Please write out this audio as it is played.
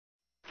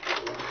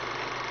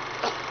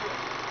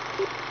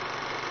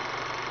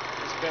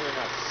better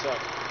not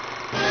suck.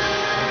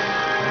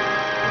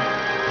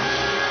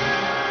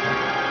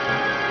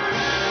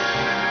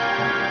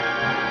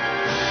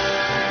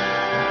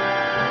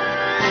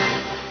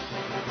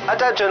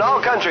 Attention all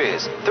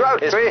countries!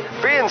 Throughout history,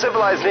 free and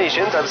civilized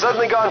nations have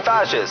suddenly gone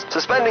fascist,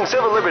 suspending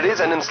civil liberties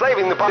and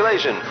enslaving the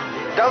population.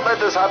 Don't let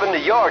this happen to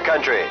your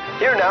country.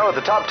 Here now are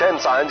the top 10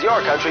 signs your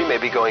country may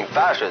be going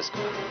fascist.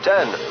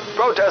 10.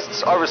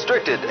 Protests are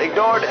restricted,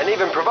 ignored, and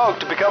even provoked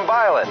to become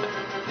violent.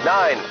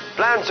 9.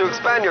 Plans to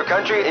expand your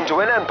country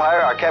into an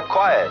empire are kept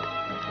quiet.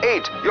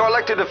 8. Your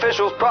elected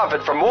officials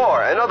profit from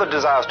war and other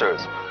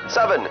disasters.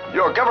 7.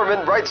 Your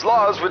government writes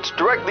laws which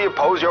directly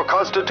oppose your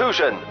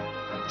constitution.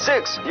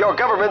 6. Your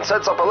government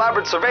sets up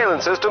elaborate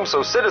surveillance systems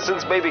so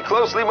citizens may be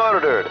closely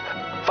monitored.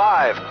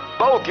 5.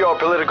 Both your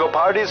political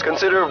parties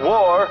consider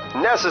war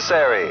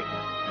necessary.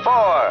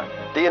 4.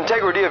 The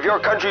integrity of your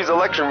country's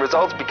election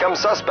results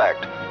becomes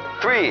suspect.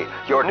 3.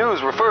 Your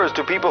news refers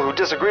to people who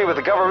disagree with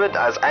the government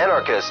as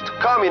anarchists,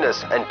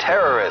 communists, and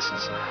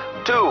terrorists.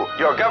 2.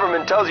 Your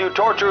government tells you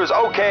torture is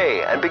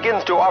okay and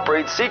begins to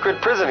operate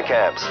secret prison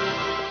camps.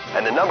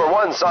 And the number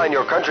 1 sign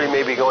your country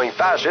may be going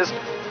fascist: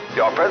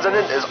 your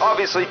president is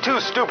obviously too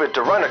stupid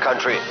to run a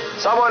country.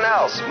 Someone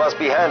else must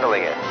be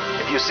handling it.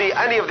 If you see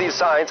any of these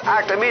signs,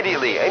 act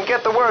immediately and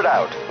get the word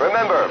out.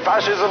 Remember,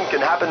 fascism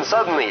can happen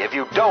suddenly if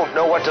you don't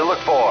know what to look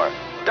for.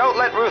 Don't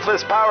let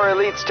ruthless power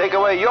elites take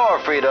away your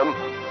freedom.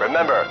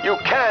 Remember, you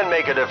can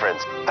make a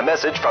difference. A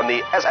message from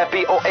the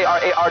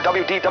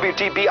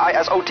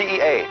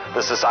SFBOARARWDWTBISOTEA,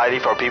 the Society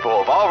for People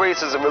of All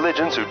Races and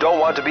Religions Who Don't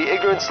Want to Be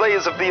Ignorant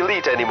Slaves of the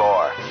Elite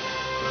Anymore.